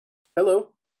Hello,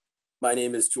 my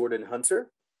name is Jordan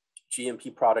Hunter,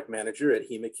 GMP Product Manager at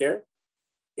HemaCare,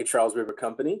 a Charles River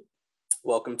company.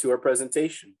 Welcome to our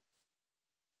presentation.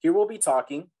 Here we'll be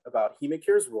talking about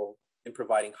HemaCare's role in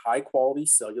providing high-quality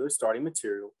cellular starting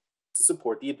material to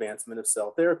support the advancement of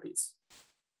cell therapies.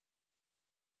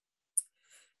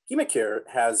 HemaCare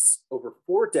has over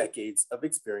 4 decades of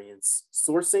experience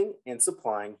sourcing and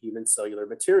supplying human cellular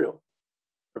material,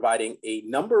 providing a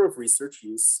number of research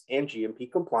use and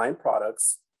GMP compliant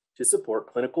products to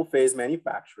support clinical phase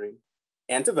manufacturing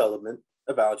and development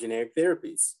of allogeneic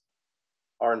therapies.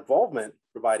 Our involvement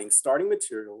providing starting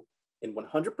material in 100%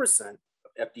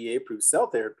 of FDA approved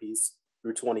cell therapies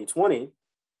through 2020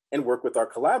 and work with our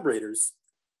collaborators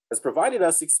has provided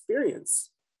us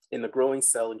experience in the growing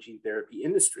cell and gene therapy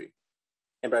industry.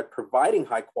 And by providing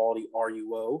high quality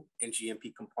RUO and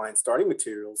GMP compliant starting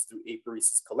materials through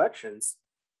apheresis collections,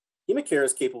 HemaCare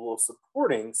is capable of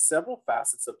supporting several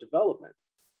facets of development,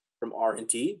 from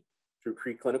R&D through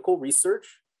preclinical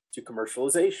research to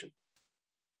commercialization.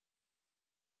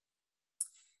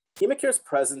 HemaCare's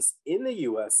presence in the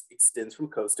US extends from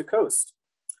coast to coast.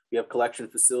 We have collection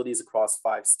facilities across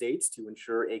 5 states to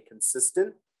ensure a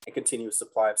consistent and continuous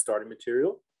supply of starting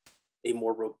material, a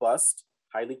more robust,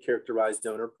 highly characterized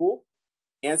donor pool,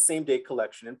 and same-day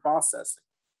collection and processing.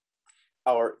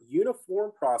 Our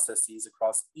uniform processes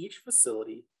across each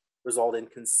facility result in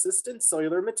consistent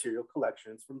cellular material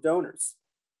collections from donors,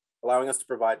 allowing us to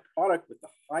provide product with the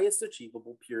highest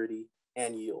achievable purity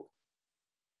and yield.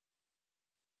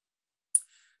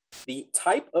 The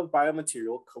type of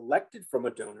biomaterial collected from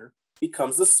a donor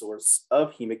becomes the source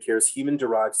of HemaCare's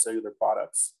human-derived cellular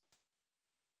products.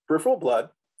 Peripheral blood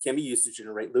can be used to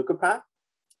generate leukopak,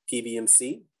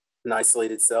 PBMC, and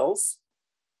isolated cells,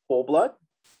 whole blood,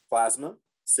 plasma,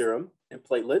 serum, and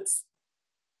platelets.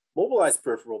 Mobilized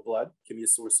peripheral blood can be a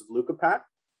source of leukopak,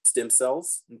 stem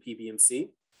cells, and PBMC.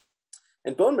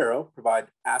 And bone marrow provide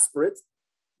aspirate,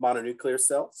 mononuclear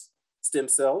cells, stem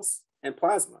cells, and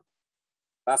plasma.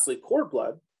 Lastly, cord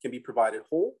blood can be provided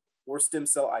whole or stem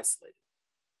cell isolated.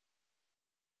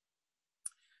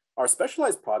 Our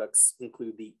specialized products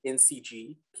include the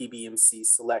NCG PBMC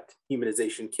Select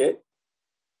Humanization Kit,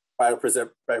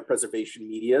 biopreservation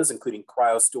medias, including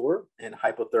CryoStor and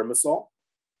hypothermosol,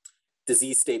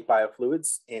 disease state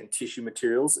biofluids and tissue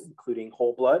materials, including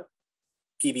whole blood,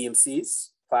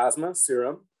 PBMCs, plasma,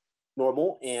 serum,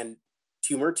 normal and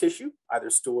tumor tissue, either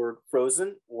stored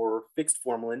frozen or fixed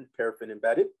formalin paraffin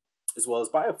embedded, as well as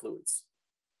biofluids.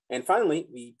 And finally,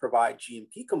 we provide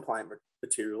GMP compliant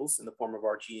materials in the form of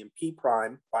our GMP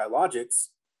prime biologics,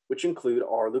 which include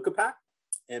our leukopak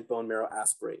and bone marrow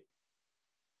aspirate.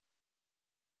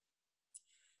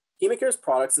 HemaCare's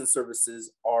products and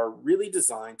services are really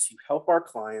designed to help our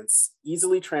clients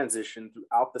easily transition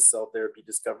throughout the cell therapy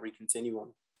discovery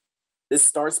continuum. This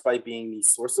starts by being the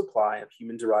source supply of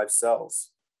human-derived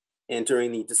cells. And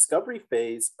during the discovery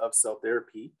phase of cell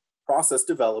therapy process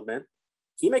development,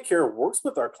 HemaCare works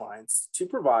with our clients to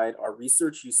provide our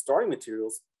research use starting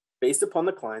materials based upon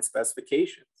the client's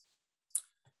specifications.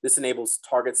 This enables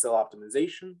target cell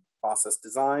optimization, process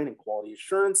design, and quality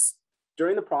assurance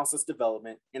during the process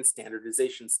development and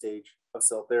standardization stage of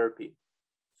cell therapy.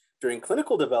 During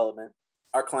clinical development,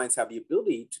 our clients have the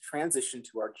ability to transition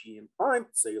to our GM prime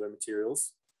cellular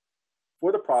materials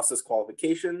for the process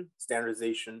qualification,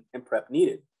 standardization, and prep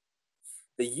needed.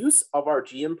 The use of our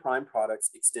GM prime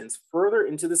products extends further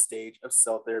into the stage of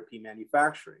cell therapy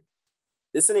manufacturing.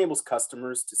 This enables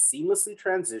customers to seamlessly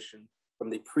transition from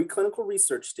the preclinical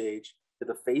research stage to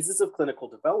the phases of clinical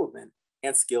development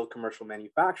and scaled commercial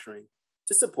manufacturing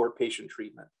to support patient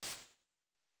treatment.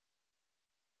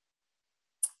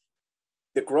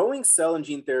 The growing cell and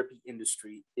gene therapy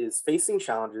industry is facing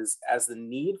challenges as the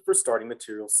need for starting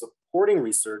materials supporting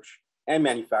research and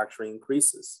manufacturing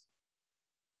increases.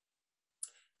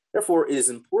 Therefore, it is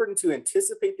important to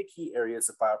anticipate the key areas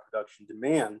of bioproduction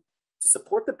demand to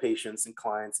support the patients and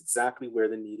clients exactly where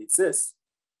the need exists.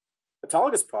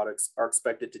 Autologous products are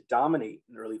expected to dominate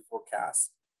in early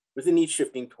forecasts, with the need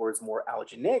shifting towards more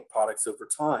allogeneic products over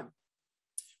time,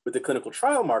 with the clinical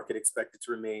trial market expected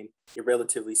to remain a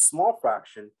relatively small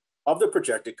fraction of the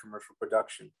projected commercial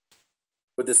production.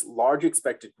 With this large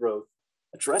expected growth,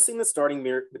 addressing the starting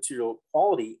material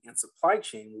quality and supply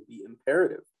chain will be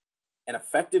imperative, and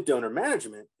effective donor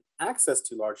management and access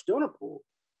to large donor pool will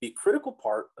be a critical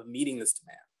part of meeting this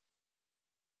demand.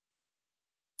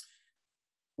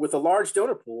 With a large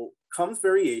donor pool comes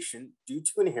variation due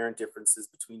to inherent differences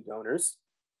between donors,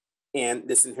 and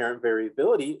this inherent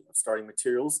variability of starting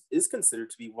materials is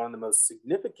considered to be one of the most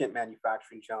significant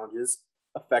manufacturing challenges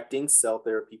affecting cell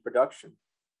therapy production.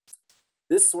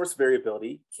 This source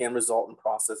variability can result in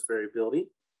process variability.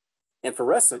 And for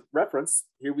reference,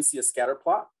 here we see a scatter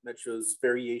plot that shows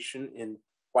variation in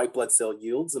white blood cell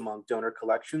yields among donor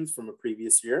collections from a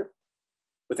previous year,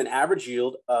 with an average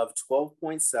yield of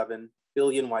 12.7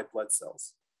 billion white blood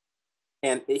cells.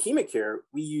 And at HemaCare,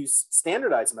 we use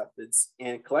standardized methods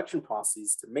and collection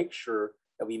processes to make sure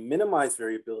that we minimize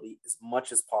variability as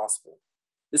much as possible.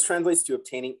 This translates to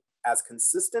obtaining as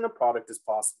consistent a product as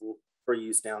possible for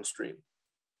use downstream.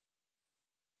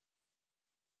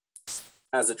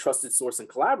 As a trusted source and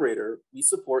collaborator, we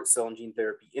support cell and gene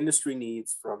therapy industry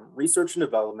needs from research and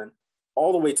development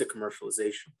all the way to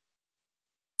commercialization.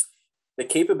 The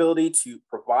capability to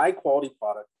provide quality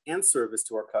product and service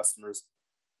to our customers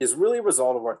is really a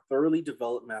result of our thoroughly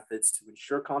developed methods to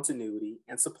ensure continuity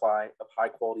and supply of high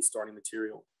quality starting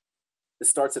material. This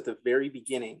starts at the very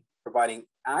beginning, providing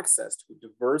access to a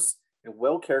diverse and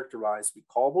well-characterized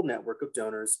recallable network of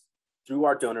donors through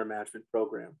our donor management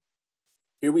program.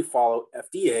 Here we follow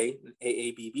FDA and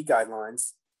AABB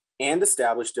guidelines and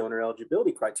establish donor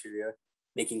eligibility criteria,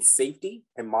 making safety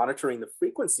and monitoring the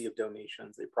frequency of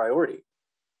donations a priority.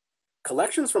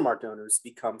 Collections from our donors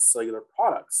become cellular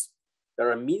products that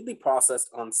are immediately processed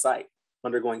on site,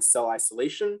 undergoing cell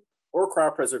isolation or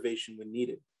cryopreservation when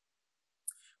needed.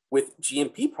 With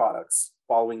GMP products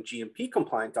following GMP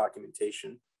compliant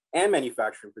documentation and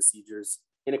manufacturing procedures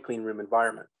in a clean room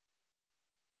environment.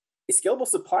 A scalable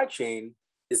supply chain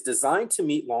is designed to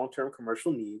meet long-term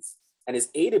commercial needs and is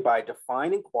aided by a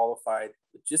defined and qualified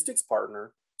logistics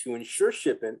partner to ensure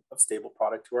shipment of stable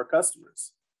product to our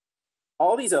customers.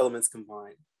 All these elements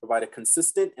combined provide a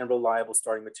consistent and reliable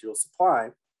starting material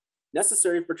supply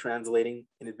necessary for translating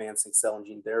and advancing cell and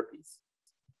gene therapies.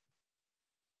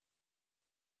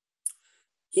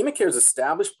 HemaCare's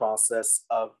established process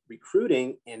of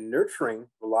recruiting and nurturing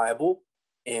reliable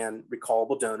and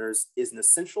recallable donors is an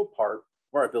essential part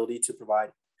of our ability to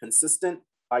provide consistent,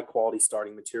 high-quality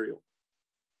starting material.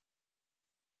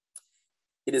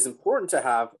 It is important to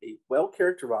have a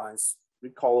well-characterized,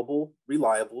 recallable,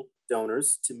 reliable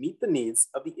donors to meet the needs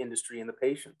of the industry and the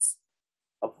patients.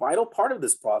 A vital part of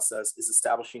this process is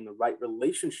establishing the right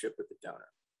relationship with the donor,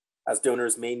 as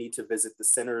donors may need to visit the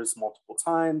centers multiple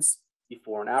times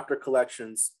before and after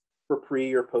collections for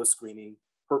pre or post-screening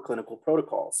per clinical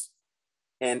protocols.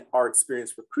 And our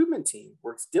experienced recruitment team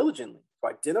works diligently to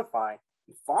identify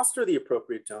and foster the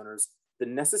appropriate donors, the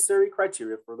necessary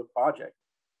criteria for the project.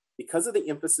 Because of the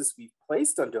emphasis we've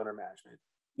placed on donor management,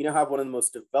 we now have one of the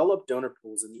most developed donor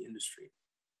pools in the industry.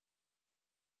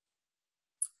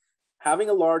 Having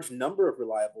a large number of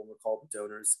reliable and recallable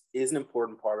donors is an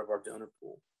important part of our donor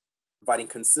pool, providing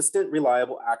consistent,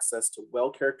 reliable access to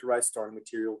well-characterized starting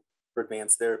material for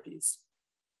advanced therapies.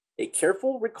 A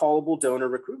careful, recallable donor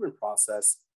recruitment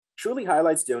process truly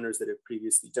highlights donors that have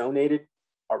previously donated,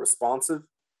 are responsive,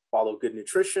 follow good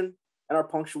nutrition, and are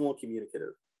punctual and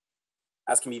communicative.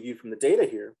 As can be viewed from the data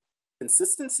here,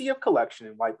 consistency of collection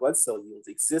and white blood cell yields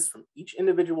exists from each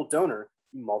individual donor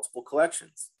in multiple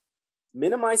collections,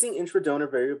 minimizing intra-donor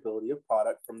variability of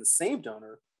product from the same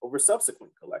donor over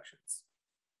subsequent collections.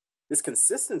 This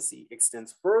consistency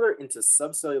extends further into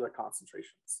subcellular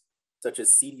concentrations, such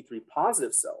as CD3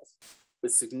 positive cells,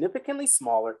 with significantly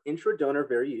smaller intra-donor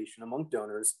variation among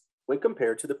donors when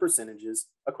compared to the percentages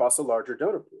across a larger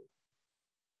donor pool.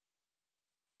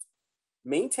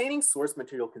 Maintaining source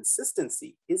material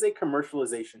consistency is a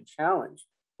commercialization challenge,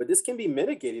 but this can be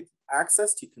mitigated through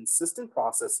access to consistent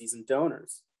processes and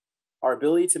donors. Our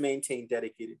ability to maintain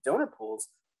dedicated donor pools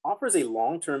offers a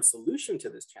long-term solution to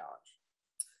this challenge.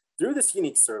 Through this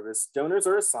unique service, donors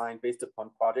are assigned based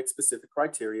upon project-specific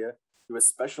criteria through a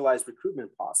specialized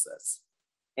recruitment process.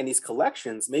 And these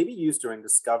collections may be used during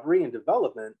discovery and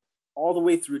development all the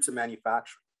way through to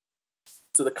manufacturing.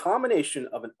 So the combination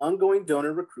of an ongoing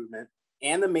donor recruitment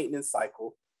and the maintenance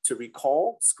cycle to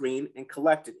recall, screen, and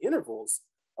collect at intervals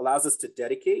allows us to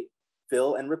dedicate,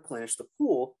 fill, and replenish the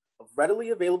pool of readily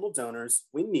available donors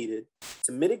when needed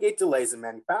to mitigate delays in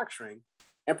manufacturing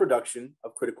and production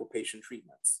of critical patient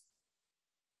treatments.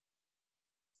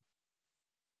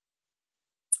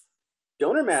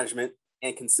 Donor management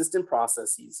and consistent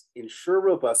processes ensure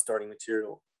robust starting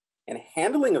material, and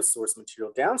handling of source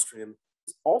material downstream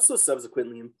is also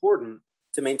subsequently important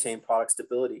to maintain product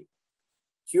stability.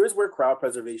 Here's where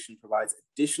cryopreservation provides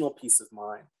additional peace of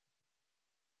mind.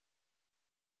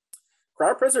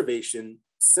 Cryopreservation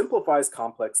simplifies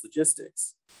complex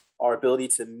logistics. Our ability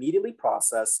to immediately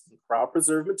process and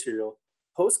cryopreserve material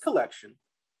post-collection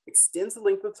extends the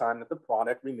length of time that the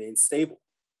product remains stable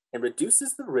and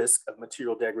reduces the risk of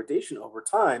material degradation over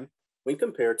time when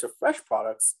compared to fresh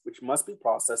products, which must be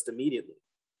processed immediately.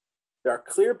 There are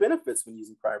clear benefits when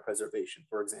using cryopreservation,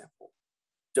 for example.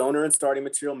 Donor and starting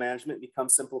material management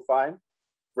becomes simplified,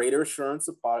 greater assurance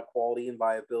of product quality and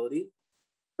viability,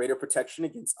 greater protection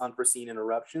against unforeseen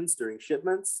interruptions during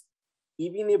shipments,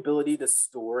 even the ability to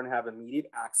store and have immediate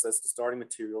access to starting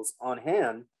materials on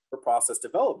hand for process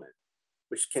development,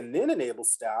 which can then enable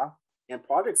staff and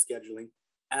project scheduling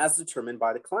as determined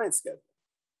by the client schedule.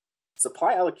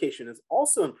 Supply allocation is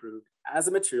also improved as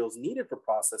the materials needed for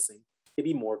processing can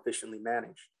be more efficiently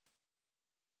managed.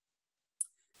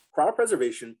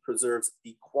 Cryopreservation preserves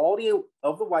the quality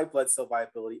of the white blood cell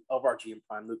viability of our GM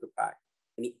Prime leukopak,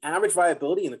 and the average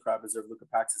viability in the cryopreserved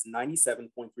leukopaks is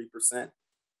 97.3%.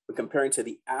 When comparing to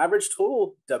the average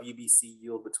total WBC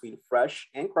yield between fresh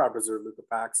and cryopreserved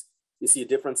leukopaks, you see a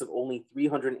difference of only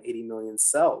 380 million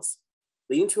cells,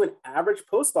 leading to an average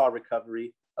post-thaw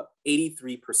recovery of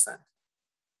 83%.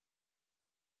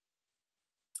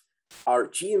 Our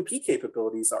GMP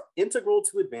capabilities are integral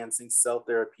to advancing cell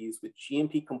therapies with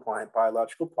GMP-compliant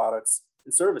biological products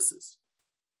and services.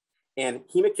 And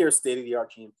HemaCare's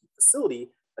state-of-the-art GMP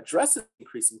facility addresses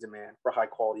increasing demand for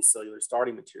high-quality cellular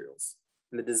starting materials.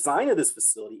 And the design of this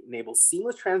facility enables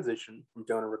seamless transition from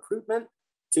donor recruitment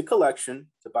to collection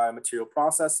to biomaterial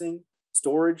processing,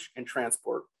 storage, and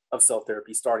transport of cell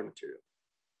therapy starting material.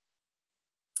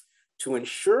 To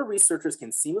ensure researchers can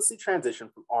seamlessly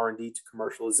transition from R&D to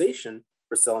commercialization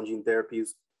for cell and gene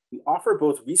therapies, we offer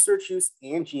both research use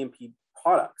and GMP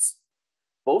products.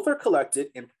 Both are collected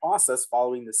and processed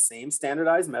following the same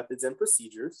standardized methods and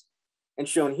procedures. And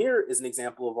shown here is an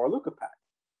example of our leukopak,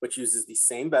 which uses the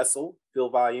same vessel,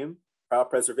 fill volume,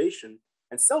 cryopreservation,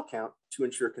 and cell count to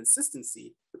ensure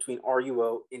consistency between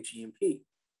RUO and GMP.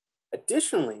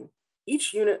 Additionally,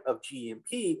 each unit of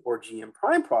GMP or GM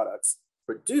Prime products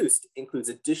produced includes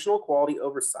additional quality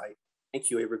oversight and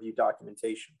QA review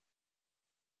documentation.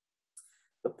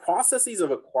 The processes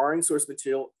of acquiring source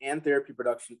material and therapy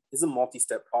production is a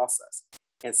multi-step process,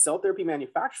 and cell therapy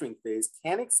manufacturing phase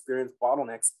can experience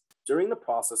bottlenecks during the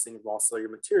processing of raw cellular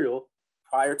material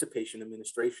prior to patient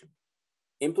administration.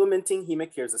 Implementing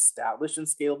HemaCare's established and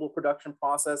scalable production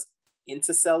process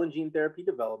into cell and gene therapy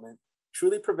development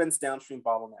truly prevents downstream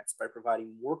bottlenecks by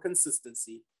providing more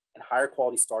consistency and higher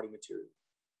quality starting material.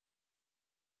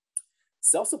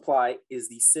 Self-supply is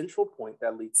the central point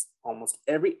that leads almost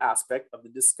every aspect of the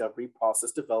discovery,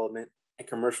 process development, and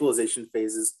commercialization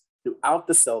phases throughout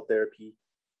the cell therapy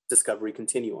discovery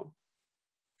continuum.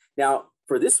 Now,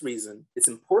 for this reason, it's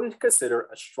important to consider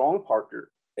a strong partner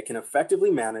that can effectively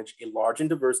manage a large and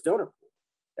diverse donor pool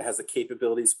that has the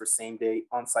capabilities for same-day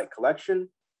on-site collection,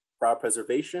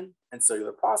 cryopreservation, and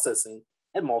cellular processing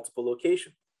at multiple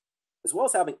locations, as well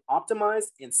as having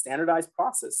optimized and standardized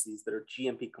processes that are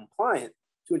GMP compliant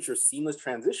to ensure seamless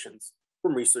transitions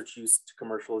from research use to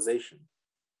commercialization,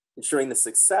 ensuring the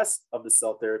success of the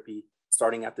cell therapy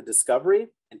starting at the discovery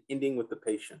and ending with the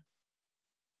patient.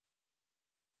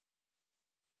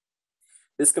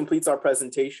 This completes our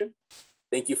presentation.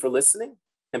 Thank you for listening.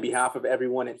 On behalf of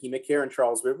everyone at HemaCare and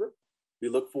Charles River, we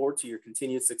look forward to your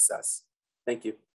continued success. Thank you.